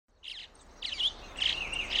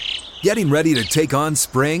Getting ready to take on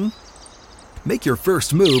spring? Make your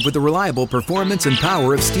first move with the reliable performance and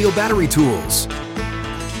power of Steel battery tools.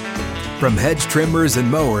 From hedge trimmers and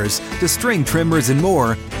mowers to string trimmers and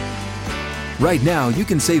more, right now you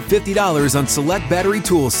can save $50 on select battery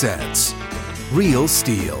tool sets. Real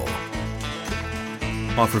Steel.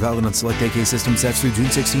 Offer valid on select AK system sets through June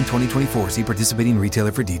 16, 2024. See participating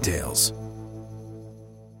retailer for details.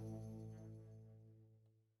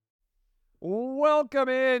 Welcome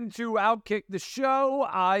in to Outkick the Show.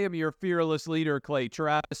 I am your fearless leader, Clay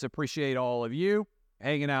Travis. Appreciate all of you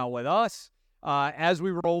hanging out with us as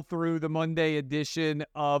we roll through the Monday edition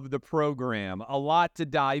of the program. A lot to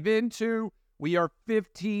dive into. We are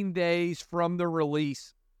 15 days from the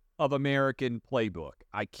release of American Playbook.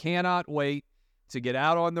 I cannot wait to get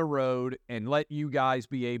out on the road and let you guys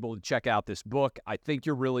be able to check out this book. I think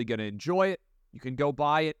you're really going to enjoy it. You can go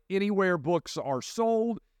buy it anywhere books are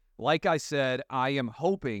sold. Like I said, I am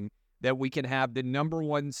hoping that we can have the number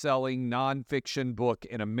one selling nonfiction book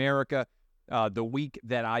in America the week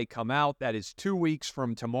that I come out. That is 2 weeks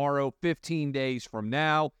from tomorrow, 15 days from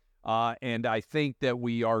now. And I think that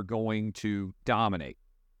we are going to dominate.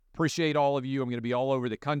 Appreciate all of you. I'm going to be all over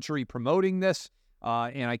the country promoting this,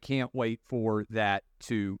 and I can't wait for that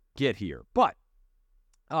to get here. But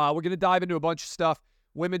we're going to dive into a bunch of stuff.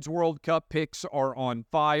 Women's World Cup picks are on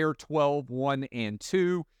fire, 12, 1, and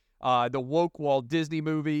 2. The woke Walt Disney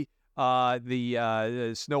movie,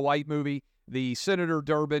 the Snow White movie, the Senator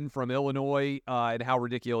Durbin from Illinois, and how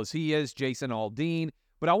ridiculous he is, Jason Aldean.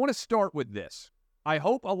 But I want to start with this. I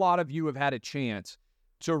hope a lot of you have had a chance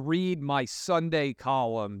to read my Sunday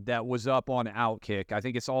column that was up on Outkick. I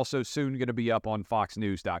think it's also soon going to be up on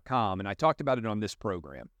foxnews.com, and I talked about it on this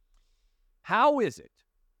program. How is it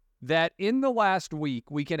that in the last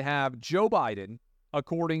week we can have Joe Biden,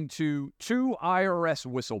 according to 2 IRS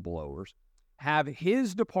whistleblowers, have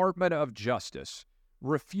his Department of Justice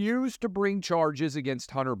refuse to bring charges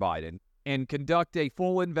against Hunter Biden and conduct a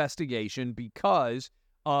full investigation because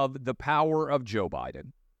of the power of Joe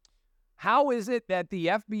Biden? How is it that the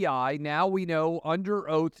FBI, now we know under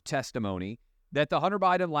oath testimony, that the Hunter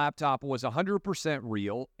Biden laptop was 100%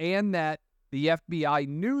 real and that the FBI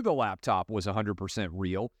knew the laptop was 100%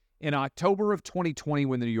 real in October of 2020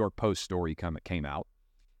 when the New York Post story came out?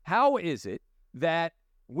 How is it that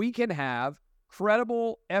we can have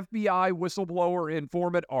credible FBI whistleblower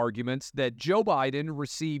informant arguments that Joe Biden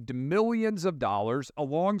received millions of dollars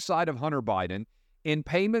alongside of Hunter Biden in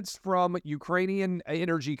payments from Ukrainian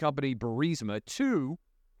energy company Burisma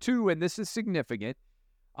to, and this is significant,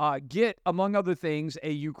 get, among other things,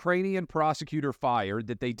 a Ukrainian prosecutor fired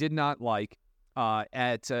that they did not like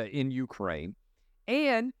in Ukraine?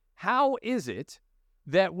 And how is it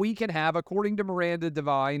that we can have, according to Miranda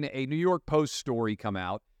Devine, a New York Post story come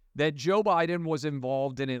out that Joe Biden was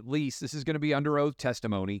involved in at least, this is going to be under oath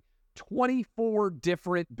testimony, 24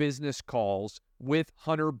 different business calls with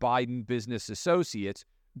Hunter Biden business associates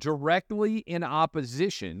directly in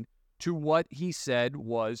opposition to what he said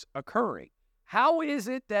was occurring? How is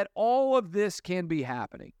it that all of this can be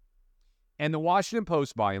happening? And the Washington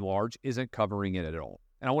Post, by and large, isn't covering it at all.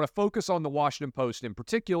 And I want to focus on the Washington Post in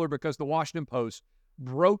particular because the Washington Post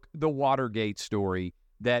broke the Watergate story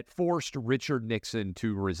that forced Richard Nixon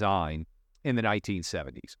to resign in the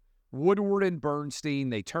 1970s. Woodward and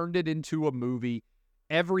Bernstein, they turned it into a movie.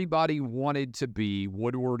 Everybody wanted to be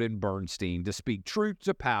Woodward and Bernstein, to speak truth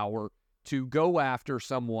to power, to go after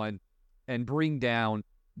someone and bring down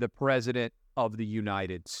the president of the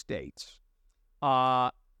United States.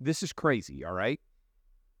 This is crazy, all right?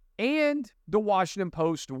 And the Washington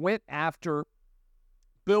Post went after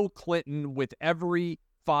Bill Clinton with every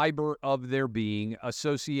fiber of their being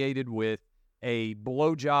associated with a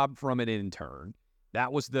blowjob from an intern.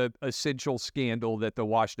 That was the essential scandal that the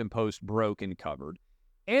Washington Post broke and covered.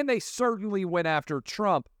 And they certainly went after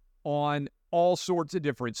Trump on all sorts of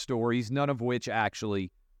different stories, none of which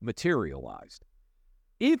actually materialized.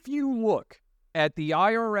 If you look at the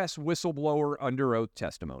IRS whistleblower under oath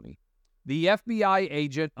testimony, the FBI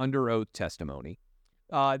agent under oath testimony,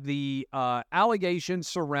 the allegations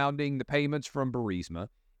surrounding the payments from Burisma,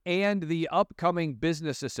 and the upcoming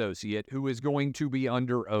business associate who is going to be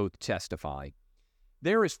under oath testifying,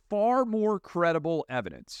 there is far more credible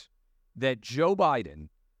evidence that Joe Biden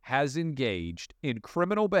has engaged in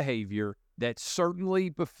criminal behavior that certainly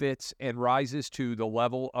befits and rises to the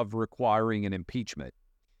level of requiring an impeachment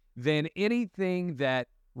than anything that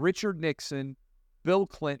Richard Nixon, Bill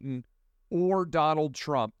Clinton, or Donald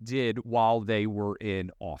Trump did while they were in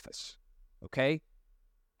office. Okay?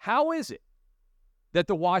 How is it that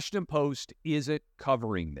the Washington Post isn't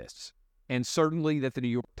covering this? and certainly that the New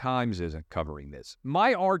York Times isn't covering this.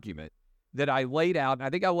 My argument that I laid out, and I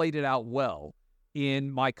think I laid it out well in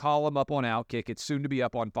my column up on Outkick, it's soon to be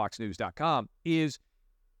up on foxnews.com, is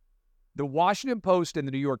the Washington Post and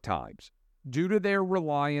the New York Times, due to their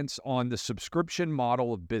reliance on the subscription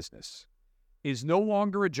model of business, is no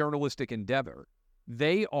longer a journalistic endeavor.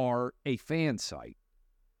 They are a fan site.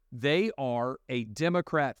 They are a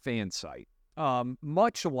Democrat fan site,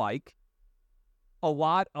 much like a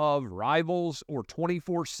lot of Rivals or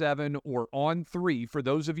 24/7 or On3, for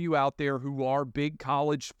those of you out there who are big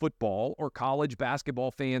college football or college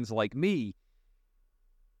basketball fans like me.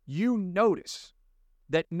 You notice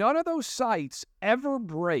that none of those sites ever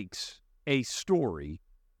breaks a story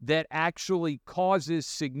that actually causes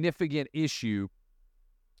significant issue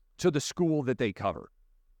to the school that they cover.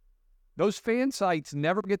 Those fan sites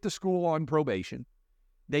never get the school on probation.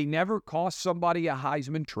 They never cost somebody a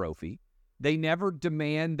Heisman Trophy. They never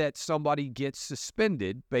demand that somebody gets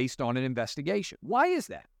suspended based on an investigation. Why is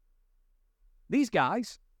that? These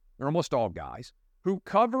guys, or almost all guys, who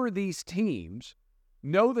cover these teams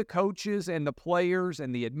know the coaches and the players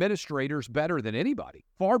and the administrators better than anybody,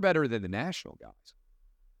 far better than the national guys.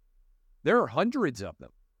 There are hundreds of them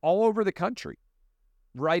all over the country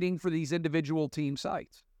writing for these individual team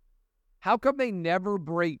sites. How come they never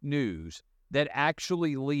break news that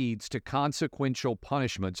actually leads to consequential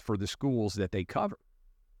punishments for the schools that they cover?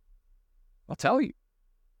 I'll tell you.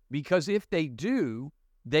 Because if they do,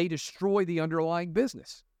 they destroy the underlying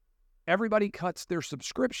business. Everybody cuts their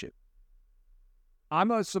subscription.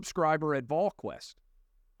 I'm a subscriber at VolQuest.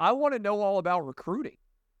 I want to know all about recruiting.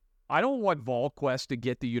 I don't want VolQuest to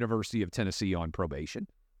get the University of Tennessee on probation.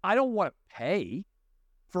 I don't want to pay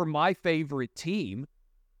for my favorite team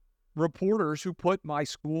reporters who put my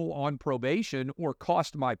school on probation or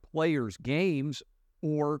cost my players games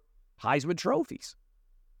or Heisman trophies.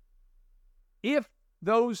 If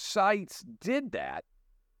those sites did that,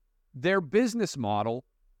 their business model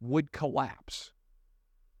would collapse.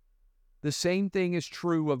 The same thing is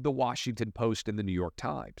true of the Washington Post and the New York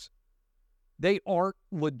Times. They aren't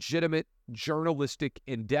legitimate journalistic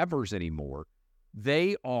endeavors anymore.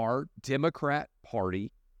 They are Democrat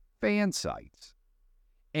Party fan sites.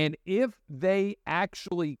 And if they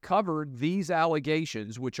actually covered these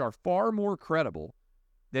allegations, which are far more credible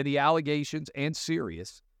than the allegations and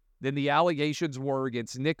serious than the allegations were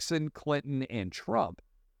against Nixon, Clinton, and Trump,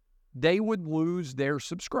 they would lose their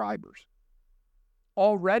subscribers.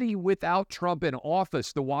 Already without Trump in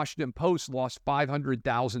office, the Washington Post lost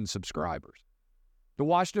 500,000 subscribers. The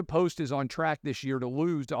Washington Post is on track this year to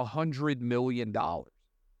lose $100 million.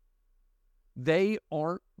 They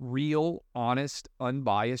aren't real, honest,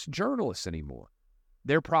 unbiased journalists anymore.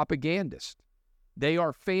 They're propagandists. They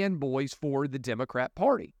are fanboys for the Democrat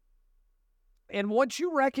Party. And once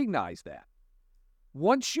you recognize that,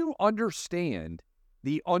 once you understand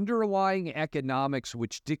the underlying economics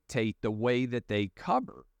which dictate the way that they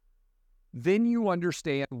cover, then you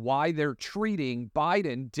understand why they're treating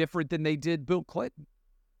Biden different than they did Bill Clinton,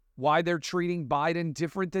 why they're treating Biden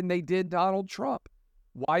different than they did Donald Trump,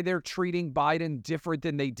 why they're treating Biden different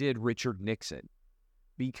than they did Richard Nixon.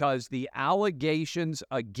 Because the allegations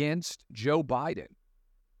against Joe Biden,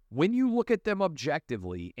 when you look at them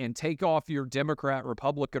objectively and take off your Democrat,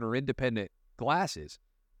 Republican, or independent glasses,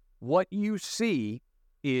 what you see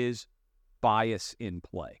is bias in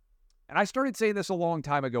play. And I started saying this a long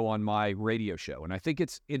time ago on my radio show, and I think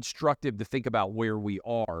it's instructive to think about where we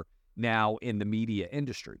are now in the media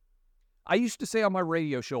industry. I used to say on my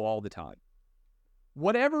radio show all the time,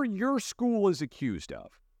 whatever your school is accused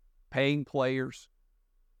of, paying players,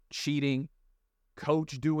 cheating,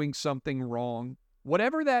 coach doing something wrong,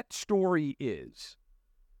 whatever that story is,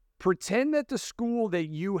 pretend that the school that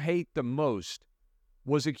you hate the most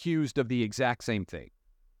was accused of the exact same thing.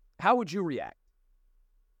 How would you react?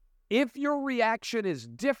 If your reaction is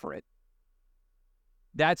different,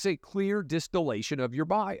 that's a clear distillation of your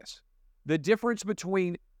bias. The difference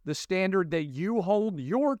between the standard that you hold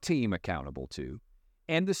your team accountable to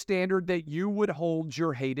and the standard that you would hold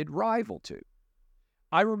your hated rival to.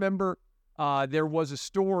 I remember there was a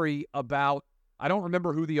story about, I don't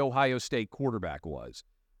remember who the Ohio State quarterback was,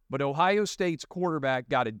 but Ohio State's quarterback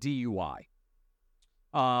got a DUI.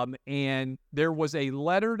 And there was a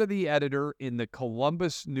letter to the editor in the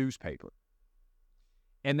Columbus newspaper.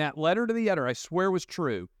 And that letter to the editor, I swear was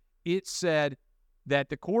true. It said that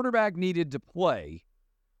the quarterback needed to play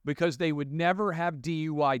because they would never have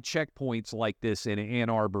DUI checkpoints like this in Ann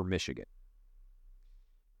Arbor, Michigan.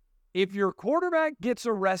 If your quarterback gets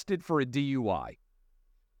arrested for a DUI,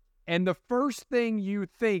 and the first thing you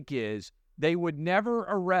think is they would never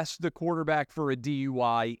arrest the quarterback for a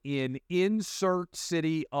DUI in insert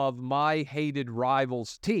city of my hated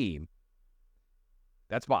rival's team.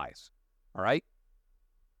 That's bias, all right?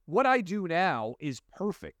 What I do now is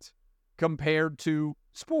perfect compared to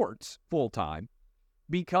sports full-time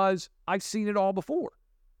because I've seen it all before.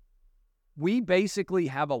 We basically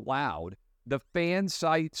have allowed the fan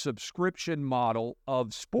site subscription model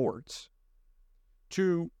of sports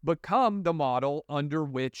to become the model under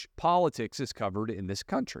which politics is covered in this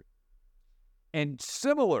country. And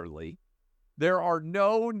similarly, there are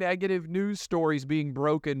no negative news stories being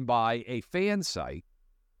broken by a fan site,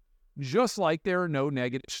 just like there are no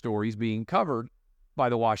negative stories being covered by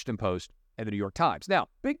the Washington Post and the New York Times. Now,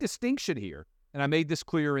 big distinction here, and I made this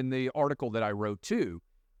clear in the article that I wrote too,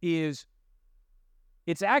 is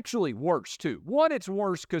it's actually worse too. One, it's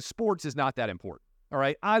worse because sports is not that important. All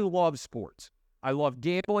right. I love sports. I love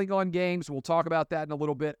gambling on games. We'll talk about that in a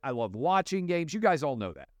little bit. I love watching games. You guys all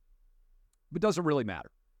know that. But it doesn't really matter,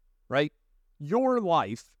 right? Your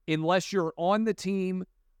life, unless you're on the team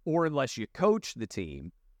or unless you coach the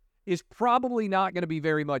team, is probably not going to be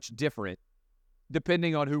very much different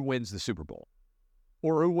depending on who wins the Super Bowl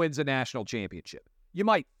or who wins a national championship. You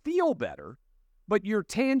might feel better, but your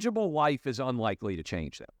tangible life is unlikely to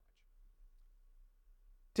change that much.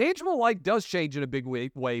 Tangible life does change in a big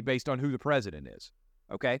way based on who the president is,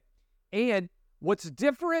 okay? And what's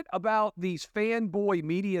different about these fanboy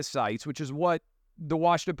media sites, which is what the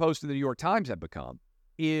Washington Post and the New York Times have become,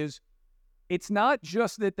 is it's not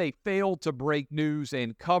just that they failed to break news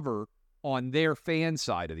and cover on their fan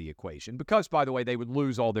side of the equation, because, by the way, they would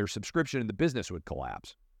lose all their subscription and the business would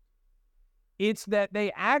collapse. It's that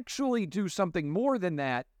they actually do something more than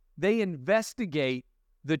that. They investigate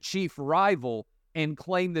the chief rival and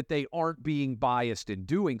claim that they aren't being biased in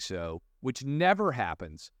doing so, which never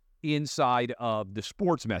happens inside of the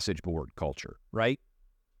sports message board culture, right?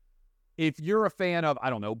 If you're a fan of, I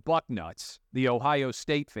don't know, Bucknuts, the Ohio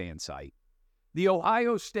State fan site, the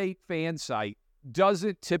Ohio State fan site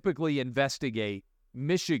doesn't typically investigate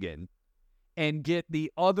Michigan and get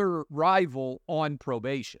the other rival on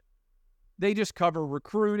probation. They just cover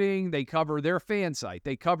recruiting. They cover their fan site.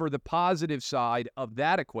 They cover the positive side of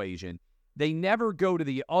that equation. They never go to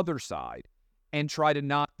the other side and try to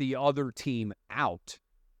knock the other team out,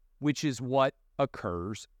 which is what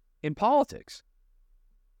occurs in politics.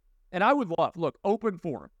 And I would love, look, open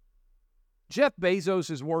forum. Jeff Bezos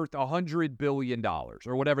is worth $100 billion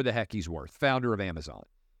or whatever the heck he's worth, founder of Amazon.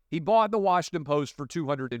 He bought the Washington Post for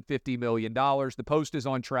 $250 million. The Post is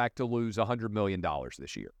on track to lose $100 million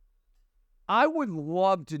this year. I would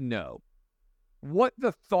love to know what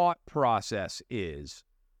the thought process is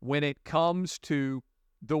when it comes to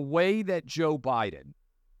the way that Joe Biden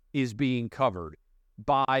is being covered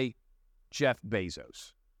by Jeff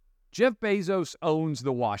Bezos. Jeff Bezos owns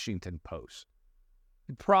the Washington Post.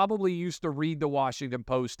 He probably used to read the Washington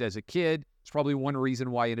Post as a kid. It's probably one reason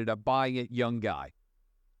why he ended up buying it, young guy.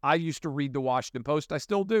 I used to read the Washington Post. I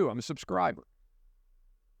still do. I'm a subscriber.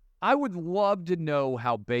 I would love to know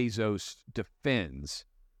how Bezos defends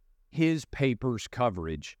his paper's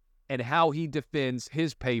coverage and how he defends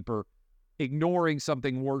his paper ignoring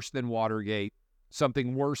something worse than Watergate,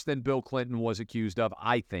 something worse than Bill Clinton was accused of,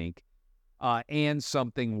 I think, and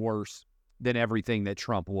something worse than everything that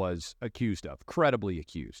Trump was accused of, credibly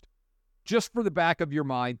accused. Just for the back of your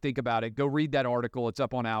mind, think about it. Go read that article. It's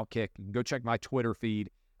up on Outkick. You can go check my Twitter feed.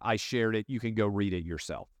 I shared it. You can go read it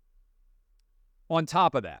yourself. On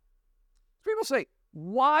top of that, people say,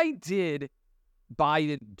 why did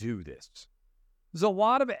Biden do this? There's a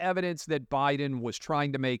lot of evidence that Biden was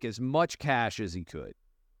trying to make as much cash as he could.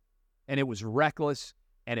 And it was reckless,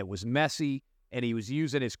 and it was messy, and he was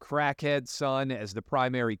using his crackhead son as the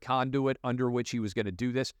primary conduit under which he was going to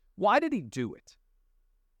do this. Why did he do it?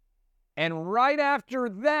 And right after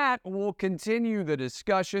that, we'll continue the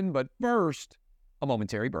discussion. But first, a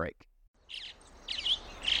momentary break.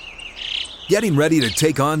 Getting ready to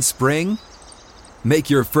take on spring?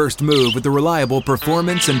 Make your first move with the reliable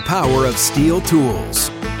performance and power of Steel tools.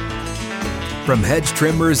 From hedge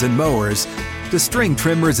trimmers and mowers to string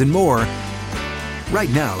trimmers and more, right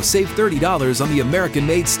now save $30 on the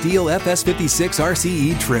American-made Steel FS56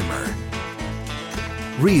 RCE trimmer.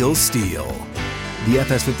 Real Steel. The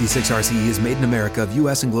FS56 RCE is made in America of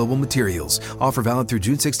U.S. and global materials. Offer valid through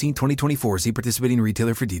June 16, 2024. See participating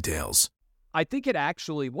retailer for details. I think it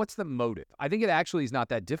actually, what's the motive? I think it actually is not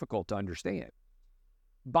that difficult to understand.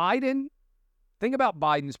 Biden, think about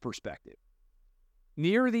Biden's perspective.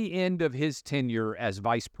 Near the end of his tenure as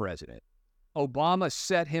vice president, Obama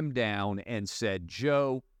set him down and said,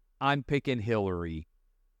 Joe, I'm picking Hillary.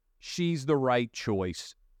 She's the right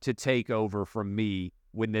choice. to take over from me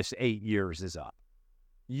when this 8 years is up.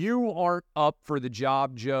 You aren't up for the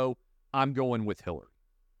job, Joe. I'm going with Hillary.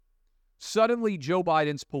 Suddenly, Joe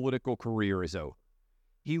Biden's political career is over.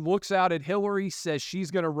 He looks out at Hillary, says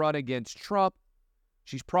she's going to run against Trump.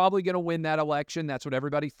 She's probably going to win that election. That's what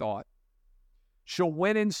everybody thought. She'll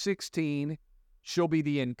win in 16. She'll be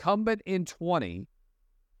the incumbent in 20.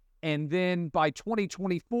 And then by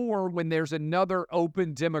 2024, when there's another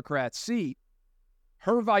open Democrat seat,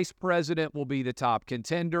 her vice president will be the top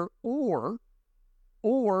contender, or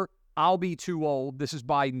I'll be too old. This is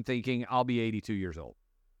Biden thinking, I'll be 82 years old.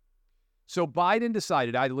 So Biden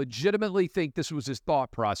decided, I legitimately think this was his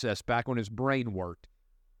thought process back when his brain worked,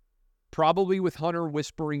 probably with Hunter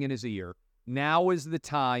whispering in his ear, now is the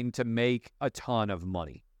time to make a ton of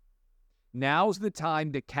money. Now's the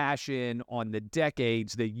time to cash in on the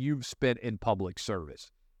decades that you've spent in public service.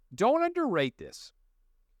 Don't underrate this.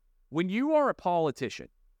 When you are a politician,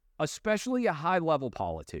 especially a high-level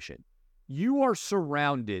politician, you are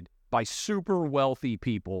surrounded by super wealthy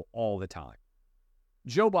people all the time.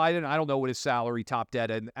 Joe Biden, I don't know what his salary topped out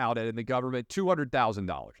at in the government,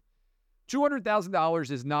 $200,000.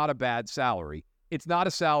 $200,000 is not a bad salary. It's not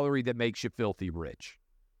a salary that makes you filthy rich.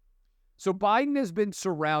 So Biden has been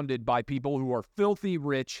surrounded by people who are filthy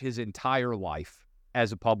rich his entire life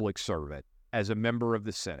as a public servant, as a member of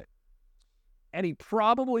the Senate. And he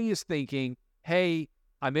probably is thinking, hey,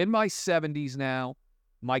 I'm in my 70s now.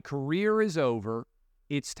 My career is over.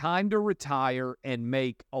 It's time to retire and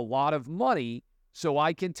make a lot of money so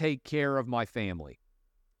I can take care of my family.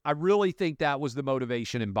 I really think that was the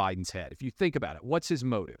motivation in Biden's head. If you think about it, what's his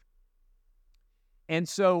motive? And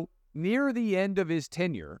so near the end of his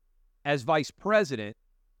tenure as vice president,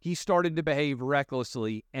 he started to behave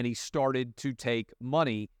recklessly, and he started to take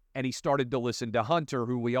money, and he started to listen to Hunter,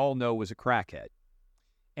 who we all know was a crackhead.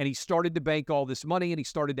 And he started to bank all this money, and he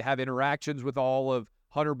started to have interactions with all of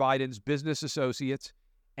Hunter Biden's business associates,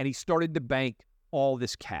 and he started to bank all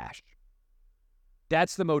this cash.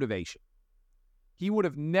 That's the motivation. He would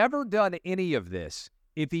have never done any of this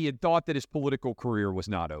if he had thought that his political career was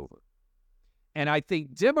not over. And I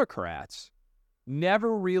think Democrats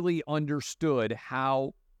never really understood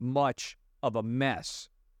how much of a mess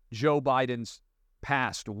Joe Biden's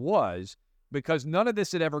past was, because none of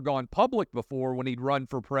this had ever gone public before when he'd run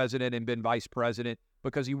for president and been vice president,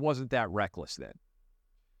 because he wasn't that reckless then.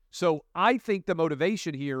 So I think the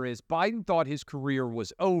motivation here is Biden thought his career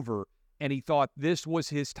was over, and he thought this was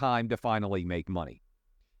his time to finally make money.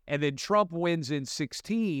 And then Trump wins in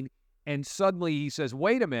 16, and suddenly he says,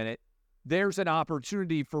 wait a minute, there's an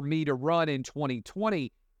opportunity for me to run in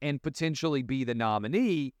 2020 and potentially be the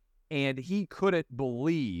nominee. And he couldn't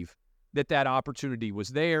believe that that opportunity was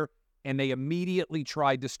there. And they immediately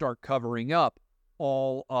tried to start covering up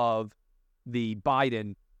all of the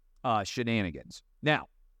Biden shenanigans. Now,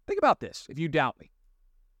 think about this, if you doubt me.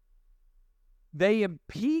 They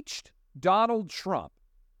impeached Donald Trump,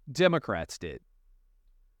 Democrats did,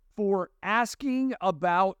 for asking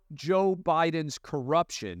about Joe Biden's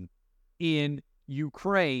corruption in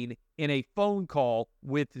Ukraine in a phone call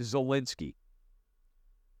with Zelensky.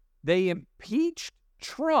 They impeached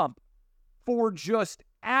Trump for just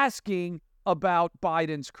asking about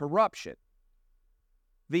Biden's corruption.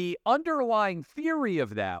 The underlying theory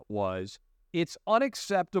of that was it's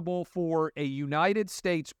unacceptable for a United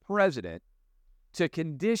States president to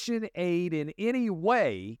condition aid in any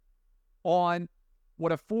way on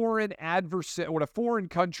what a foreign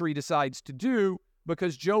country decides to do,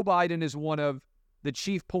 because Joe Biden is one of the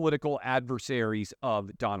chief political adversaries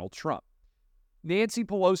of Donald Trump. Nancy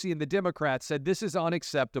Pelosi and the Democrats said this is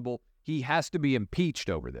unacceptable. He has to be impeached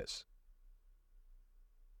over this.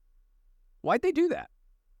 Why'd they do that?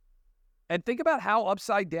 And think about how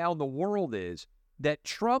upside down the world is that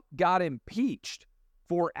Trump got impeached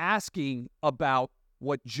for asking about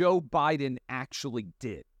what Joe Biden actually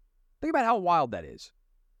did. Think about how wild that is.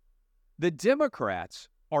 The Democrats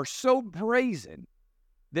are so brazen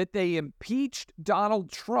that they impeached Donald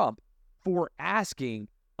Trump for asking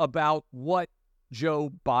about what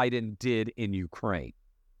Joe Biden did in Ukraine.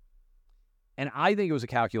 And I think it was a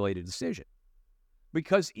calculated decision,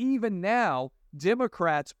 because even now,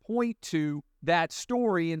 Democrats point to that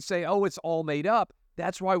story and say, oh, it's all made up.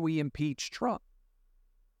 That's why we impeached Trump.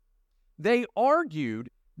 They argued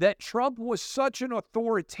that Trump was such an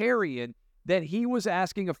authoritarian that he was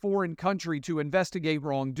asking a foreign country to investigate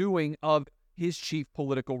wrongdoing of his chief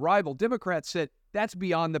political rival. Democrats said, that's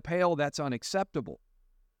beyond the pale, that's unacceptable.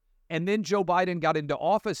 And then Joe Biden got into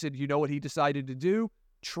office, and you know what he decided to do?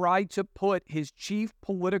 Try to put his chief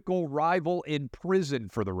political rival in prison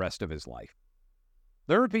for the rest of his life.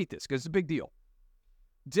 Let me repeat this, because it's a big deal.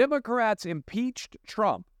 Democrats impeached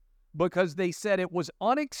Trump because they said it was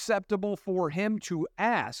unacceptable for him to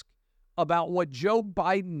ask about what Joe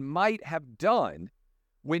Biden might have done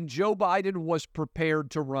when Joe Biden was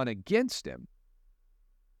prepared to run against him.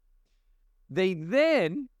 They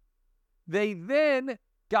then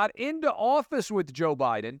got into office with Joe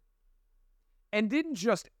Biden and didn't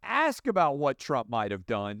just ask about what Trump might have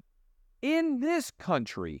done. In this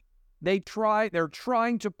country, they're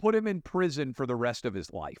trying to put him in prison for the rest of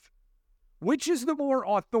his life. Which is the more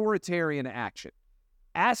authoritarian action?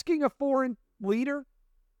 Asking a foreign leader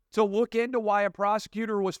to look into why a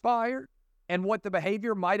prosecutor was fired and what the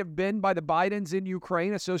behavior might have been by the Bidens in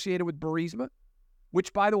Ukraine associated with Burisma,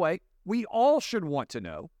 which, by the way, we all should want to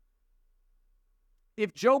know.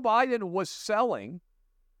 If Joe Biden was selling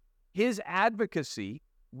his advocacy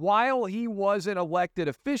while he was an elected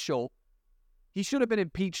official, he should have been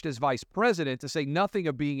impeached as vice president, to say nothing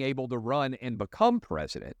of being able to run and become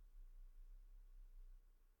president.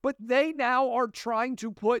 But they now are trying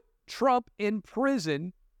to put Trump in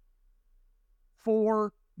prison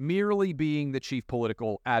for merely being the chief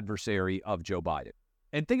political adversary of Joe Biden.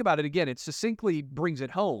 And think about it again, it succinctly brings it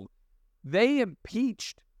home. They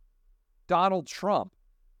impeached Donald Trump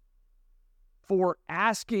for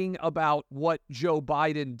asking about what Joe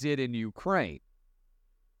Biden did in Ukraine.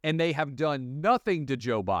 And they have done nothing to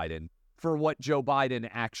Joe Biden for what Joe Biden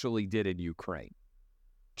actually did in Ukraine.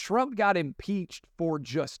 Trump got impeached for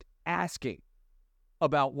just asking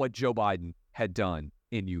about what Joe Biden had done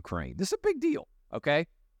in Ukraine. This is a big deal, okay?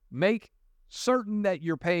 Make certain that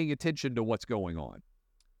you're paying attention to what's going on.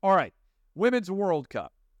 All right, Women's World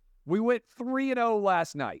Cup. We went 3-0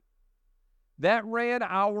 last night. That ran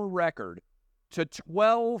our record to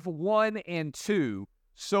 12-1-2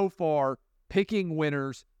 so far, picking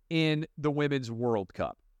winners in the Women's World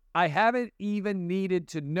Cup. I haven't even needed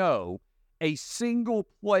to know a single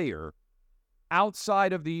player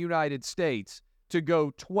outside of the United States to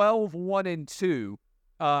go 12-1-2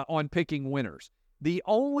 on picking winners. The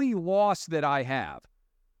only loss that I have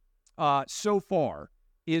so far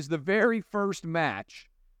is the very first match.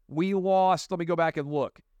 We lost, let me go back and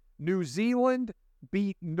look. New Zealand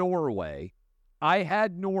beat Norway. I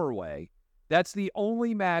had Norway. That's the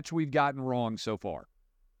only match we've gotten wrong so far.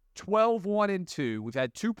 12-1-2. We've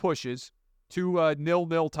had two pushes, two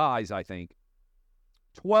 0-0 ties, I think.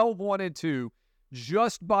 12-1-2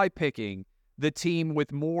 just by picking the team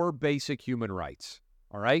with more basic human rights.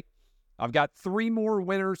 All right? I've got 3 more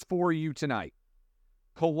winners for you tonight.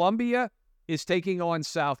 Colombia is taking on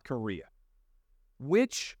South Korea.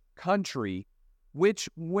 Which country, which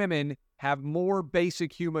women have more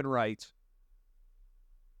basic human rights?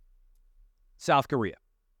 South Korea.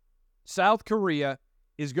 South Korea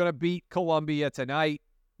is going to beat Colombia tonight.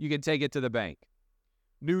 You can take it to the bank.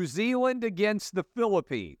 New Zealand against the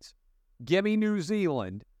Philippines. Give me New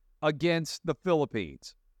Zealand against the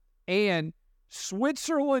Philippines. And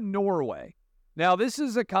Switzerland, Norway. Now, this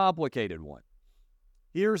is a complicated one.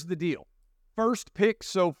 Here's the deal. First pick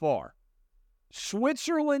so far.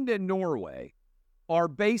 Switzerland and Norway are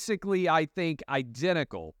basically, I think,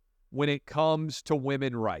 identical when it comes to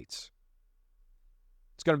women's rights.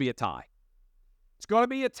 It's going to be a tie. It's going to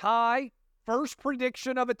be a tie. First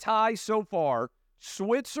prediction of a tie so far.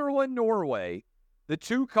 Switzerland, Norway, the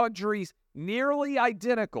two countries nearly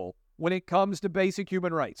identical when it comes to basic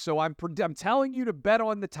human rights. So I'm telling you to bet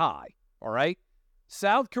on the tie, all right?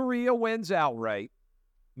 South Korea wins outright.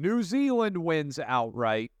 New Zealand wins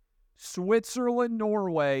outright. Switzerland,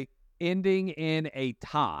 Norway ending in a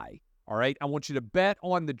tie, all right? I want you to bet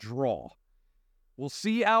on the draw. We'll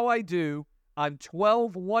see how I do. I'm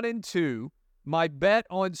 12-1-2. My bet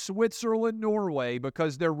on Switzerland, Norway,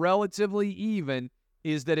 because they're relatively even,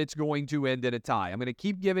 is that it's going to end in a tie. I'm going to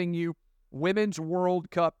keep giving you Women's World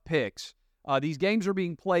Cup picks. These games are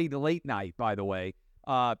being played late night, by the way.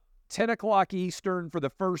 10 o'clock Eastern for the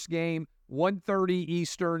first game, 1:30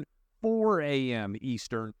 Eastern, 4 a.m.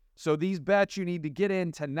 Eastern. So these bets you need to get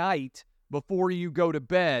in tonight before you go to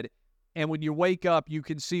bed. And when you wake up, you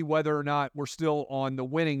can see whether or not we're still on the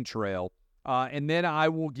winning trail. And then I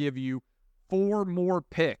will give you 4 more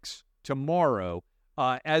picks tomorrow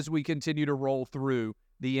as we continue to roll through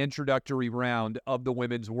the introductory round of the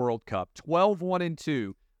Women's World Cup.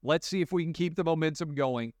 12-1-2. Let's see if we can keep the momentum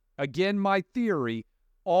going. Again, my theory,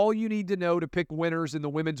 all you need to know to pick winners in the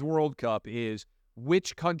Women's World Cup is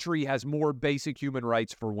which country has more basic human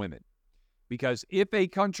rights for women. Because if a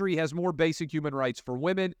country has more basic human rights for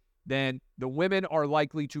women, then the women are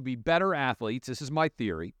likely to be better athletes. This is my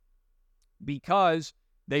theory. Because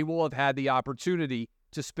they will have had the opportunity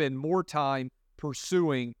to spend more time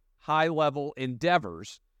pursuing high-level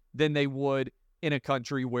endeavors than they would in a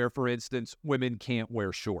country where, for instance, women can't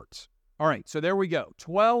wear shorts. All right, so there we go.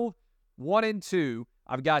 12, 1 and 2.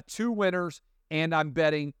 I've got 2 winners, and I'm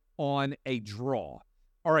betting on a draw.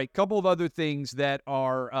 All right, couple of other things that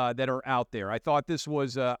are out there. I thought this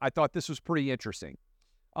was pretty interesting.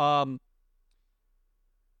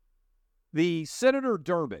 The Senator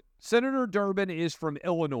Durbin is from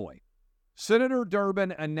Illinois. Senator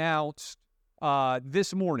Durbin announced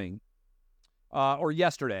this morning or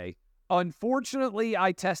yesterday, unfortunately,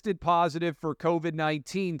 I tested positive for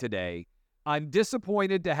COVID-19 today. I'm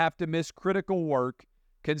disappointed to have to miss critical work.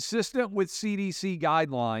 Consistent with CDC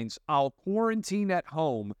guidelines, I'll quarantine at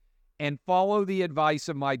home and follow the advice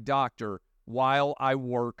of my doctor while I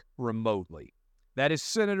work remotely. That is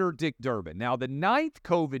Senator Dick Durbin. Now, the 9th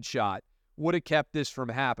COVID shot would have kept this from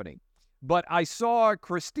happening. But I saw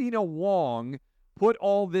Christina Wong put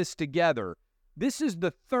all this together. This is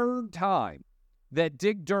the 3rd time that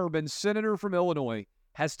Dick Durbin, senator from Illinois,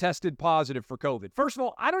 has tested positive for COVID. First of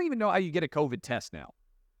all, I don't even know how you get a COVID test now.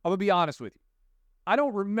 I'm going to be honest with you. I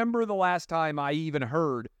don't remember the last time I even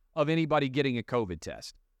heard of anybody getting a COVID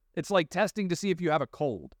test. It's like testing to see if you have a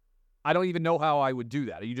cold. I don't even know how I would do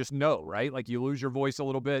that. You just know, right? Like you lose your voice a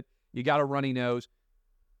little bit. You got a runny nose.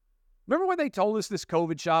 Remember when they told us this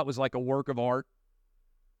COVID shot was like a work of art?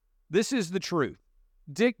 This is the truth.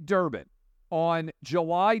 Dick Durbin on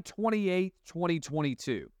July 28,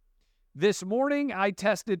 2022. This morning, I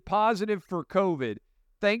tested positive for COVID.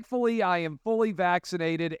 Thankfully, I am fully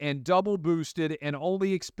vaccinated and double boosted and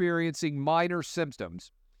only experiencing minor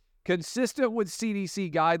symptoms. Consistent with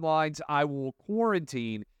CDC guidelines, I will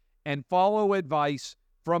quarantine and follow advice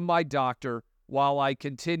from my doctor while I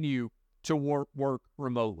continue to work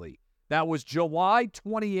remotely. That was July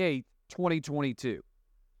 28th, 2022.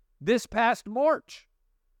 This past March,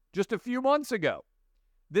 just a few months ago,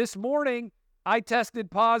 this morning, I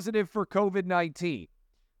tested positive for COVID-19.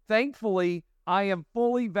 Thankfully, I am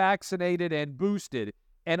fully vaccinated and boosted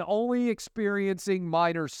and only experiencing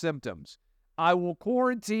minor symptoms. I will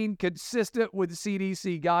quarantine consistent with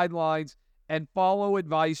CDC guidelines and follow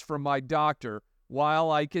advice from my doctor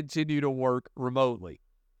while I continue to work remotely.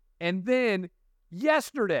 And then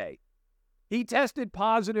yesterday, he tested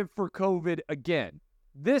positive for COVID again.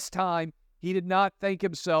 This time, he did not thank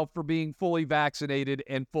himself for being fully vaccinated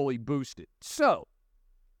and fully boosted. So,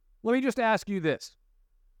 let me just ask you this.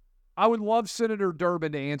 I would love Senator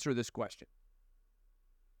Durbin to answer this question.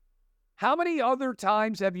 How many other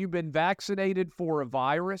times have you been vaccinated for a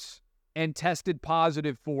virus and tested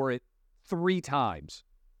positive for it 3 times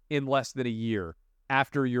in less than a year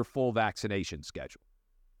after your full vaccination schedule?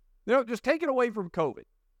 Just take it away from COVID.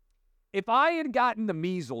 If I had gotten the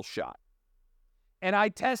measles shot and I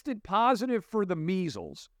tested positive for the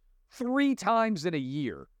measles 3 times in a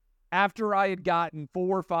year after I had gotten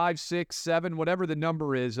 4, 5, 6, 7, whatever the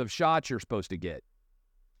number is of shots you're supposed to get,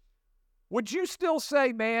 would you still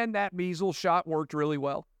say, man, that measles shot worked really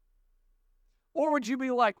well? Or would you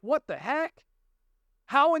be like, what the heck?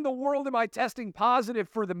 How in the world am I testing positive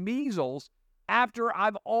for the measles after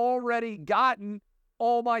I've already gotten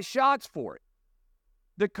all my shots for it?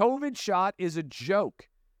 The COVID shot is a joke.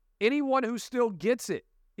 Anyone who still gets it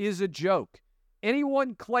is a joke.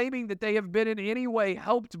 Anyone claiming that they have been in any way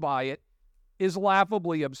helped by it is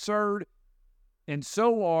laughably absurd. And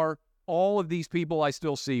so are all of these people I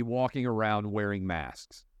still see walking around wearing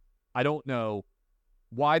masks. I don't know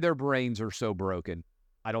why their brains are so broken.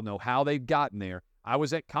 I don't know how they've gotten there. I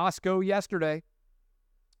was at Costco yesterday.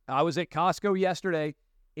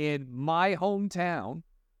 In my hometown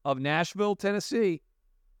of Nashville, Tennessee,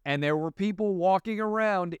 and there were people walking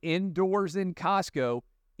around indoors in Costco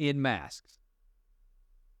in masks.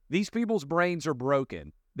 These people's brains are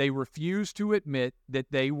broken. They refuse to admit that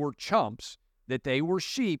they were chumps, that they were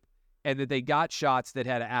sheep, and that they got shots that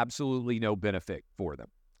had absolutely no benefit for them.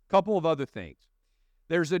 Couple of other things.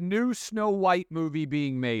 There's a new Snow White movie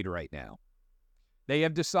being made right now. They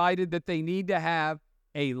have decided that they need to have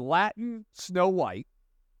a Latin Snow White.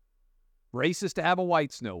 Racist to have a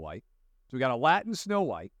white Snow White. So we got a Latin Snow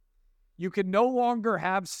White. You can no longer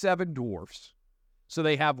have 7 dwarfs. So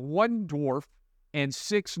they have 1 dwarf and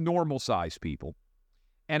 6 normal-sized people.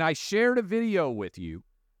 And I shared a video with you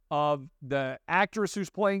of the actress who's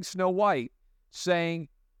playing Snow White saying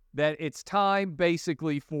that it's time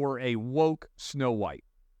basically for a woke Snow White.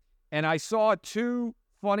 And I saw 2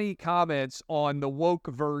 funny comments on the woke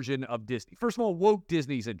version of Disney. First of all, woke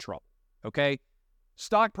Disney's in trouble, okay?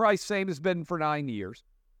 Stock price same as been for 9 years.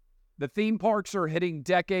 The theme parks are hitting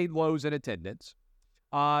decade lows in attendance.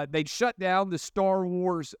 They'd shut down the Star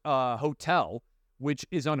Wars hotel, which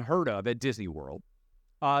is unheard of at Disney World.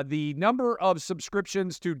 The number of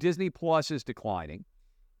subscriptions to Disney Plus is declining.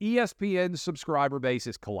 ESPN's subscriber base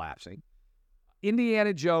is collapsing.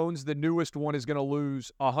 Indiana Jones, the newest one, is going to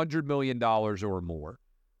lose $100 million or more.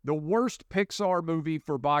 The worst Pixar movie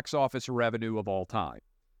for box office revenue of all time.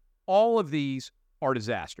 All of these are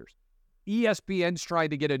disasters. ESPN's trying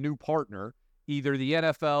to get a new partner, either the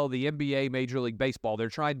NFL, the NBA, Major League Baseball. They're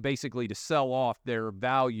trying basically to sell off their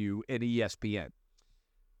value in ESPN.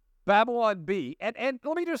 Babylon Bee, and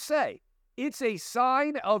let me just say, it's a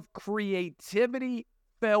sign of creativity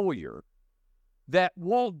failure that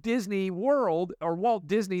Walt Disney World, or Walt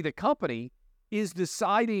Disney the company, is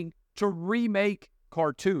deciding to remake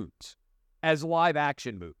cartoons as live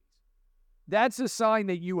action movies. That's a sign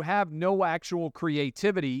that you have no actual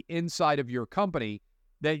creativity inside of your company,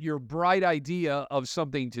 that your bright idea of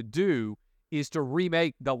something to do is to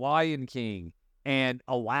remake The Lion King and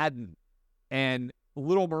Aladdin and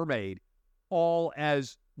Little Mermaid, all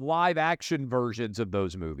as live action versions of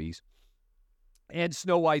those movies. And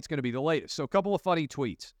Snow White's going to be the latest. So a couple of funny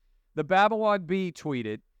tweets. The Babylon Bee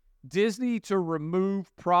tweeted, Disney to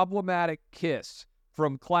remove problematic kiss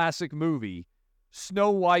from classic movie.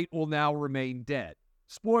 Snow White will now remain dead.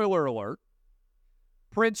 Spoiler alert.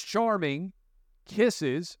 Prince Charming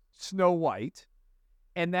kisses Snow White,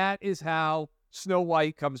 and that is how Snow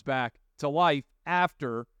White comes back to life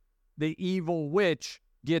after the evil witch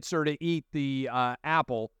gets her to eat the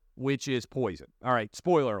apple, which is poison. All right,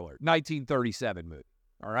 spoiler alert, 1937 movie.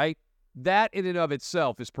 All right, that in and of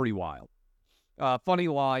itself is pretty wild. Funny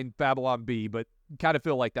line, Babylon Bee, but kind of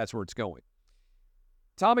feel like that's where it's going.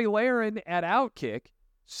 Tommy Lahren at Outkick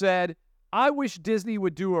said, I wish Disney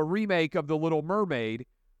would do a remake of The Little Mermaid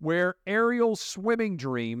where Ariel's swimming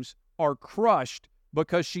dreams are crushed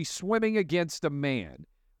because she's swimming against a man.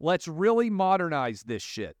 Let's really modernize this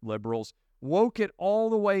shit, liberals. Woke it all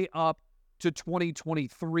the way up to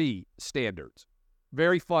 2023 standards.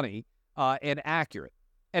 Very funny and accurate.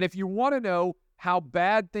 And if you want to know how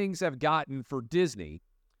bad things have gotten for Disney,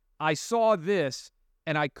 I saw this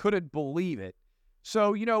and I couldn't believe it.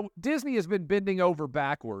 So, Disney has been bending over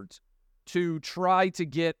backwards to try to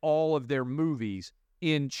get all of their movies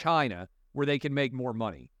in China where they can make more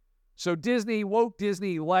money. So Woke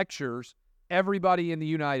Disney lectures everybody in the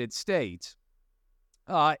United States.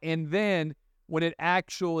 And then when it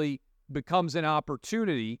actually becomes an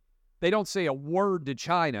opportunity, they don't say a word to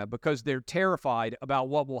China because they're terrified about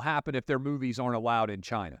what will happen if their movies aren't allowed in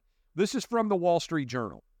China. This is from the Wall Street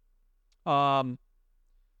Journal. Talking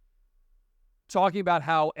about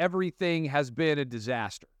how everything has been a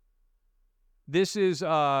disaster. This is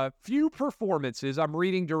few performances. I'm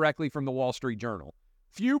reading directly from the Wall Street Journal.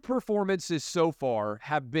 Few performances so far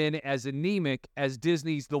have been as anemic as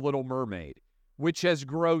Disney's The Little Mermaid, which has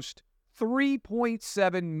grossed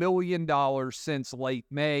 $3.7 million since late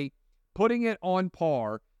May, putting it on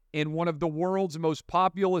par in one of the world's most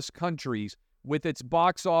populous countries with its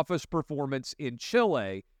box office performance in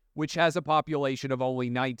Chile, which has a population of only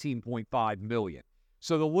 19.5 million.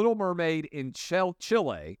 So The Little Mermaid in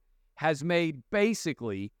Chile has made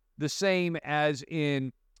basically the same as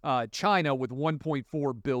in China with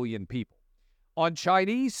 1.4 billion people. On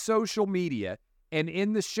Chinese social media and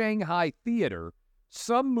in the Shanghai theater,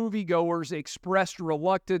 some moviegoers expressed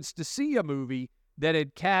reluctance to see a movie that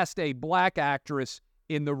had cast a black actress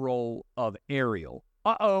in the role of Ariel.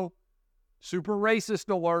 Uh-oh. Super racist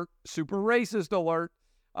alert. Super racist alert.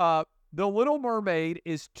 The Little Mermaid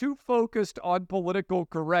is too focused on political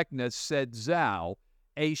correctness, said Zhao,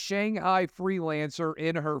 a Shanghai freelancer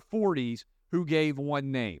in her 40s who gave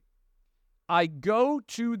one name. I go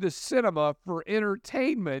to the cinema for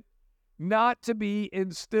entertainment, not to be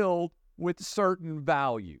instilled with certain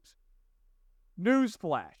values.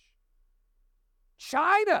 Newsflash.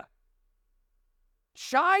 China,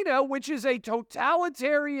 which is a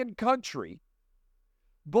totalitarian country,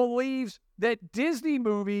 believes that Disney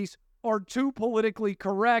movies are too politically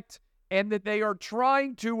correct and that they are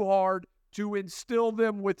trying too hard to instill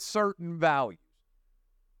them with certain values.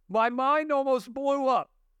 My mind almost blew up.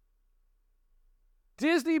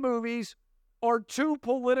 Disney movies are too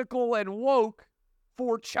political and woke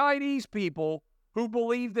for Chinese people who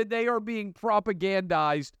believe that they are being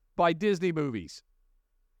propagandized by Disney movies.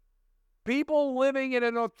 People living in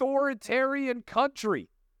an authoritarian country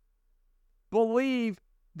believe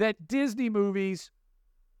that Disney movies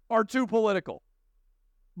are too political.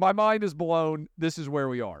 My mind is blown. This is where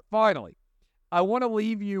we are. Finally, I want to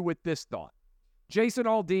leave you with this thought. Jason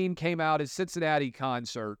Aldean came out at Cincinnati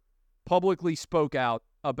concert, publicly spoke out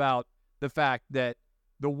about the fact that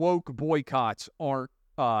the woke boycotts aren't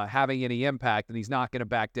having any impact, and he's not going to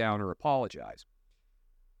back down or apologize.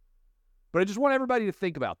 But I just want everybody to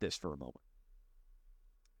think about this for a moment.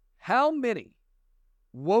 How many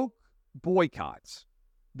woke boycotts,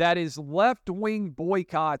 that is left-wing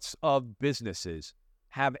boycotts of businesses,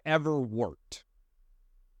 have ever worked?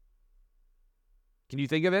 Can you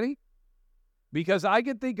think of any? Because I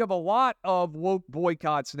can think of a lot of woke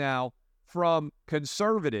boycotts now from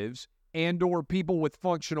conservatives and or people with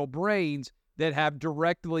functional brains that have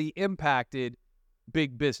directly impacted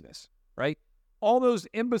big business, right? All those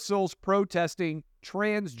imbeciles protesting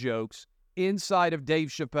trans jokes inside of Dave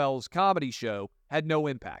Chappelle's comedy show had no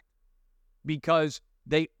impact because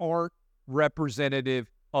they aren't representative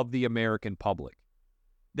of the American public.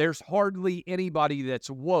 There's hardly anybody that's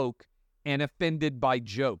woke and offended by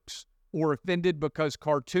jokes or offended because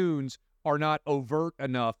cartoons are not overt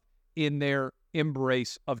enough in their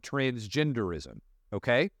embrace of transgenderism,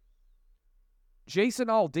 okay? Jason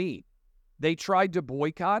Aldean, they tried to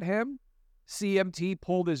boycott him. CMT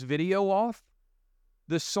pulled his video off.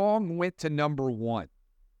 The song went to #1.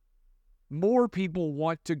 More people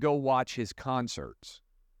want to go watch his concerts.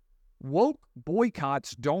 Woke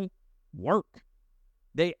boycotts don't work.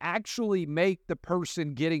 They actually make the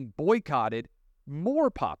person getting boycotted more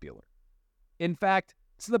popular. In fact,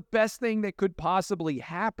 it's the best thing that could possibly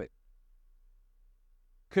happen.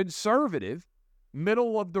 Conservative,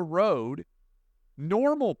 middle of the road,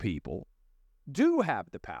 normal people do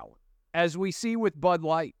have the power, as we see with Bud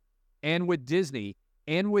Light and with Disney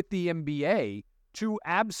and with the NBA, to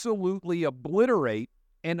absolutely obliterate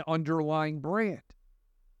an underlying brand.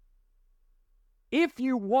 If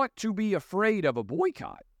you want to be afraid of a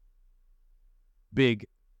boycott, big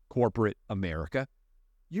corporate America,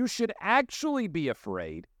 you should actually be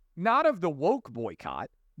afraid not of the woke boycott,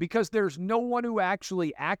 because there's no one who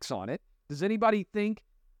actually acts on it. Does anybody think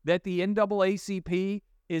that the NAACP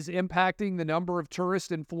is impacting the number of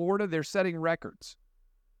tourists in Florida? They're setting records.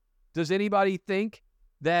 Does anybody think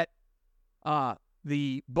that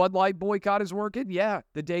the Bud Light boycott is working? Yeah,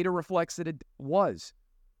 the data reflects that it was.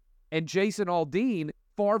 And Jason Aldean,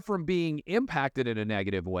 far from being impacted in a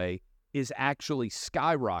negative way, is actually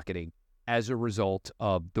skyrocketing as a result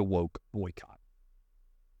of the woke boycott.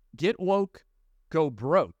 Get woke, go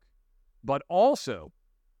broke. But also,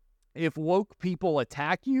 if woke people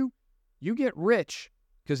attack you, you get rich,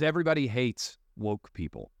 because everybody hates woke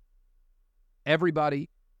people. Everybody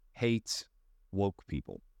hates woke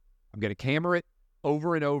people. I'm going to hammer it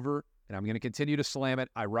over and over, and I'm going to continue to slam it.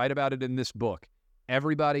 I write about it in this book.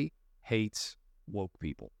 Everybody hates woke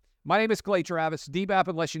people. My name is Clay Travis. DBAP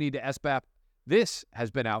unless you need to SBAP. This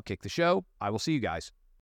has been Outkick the Show. I will see you guys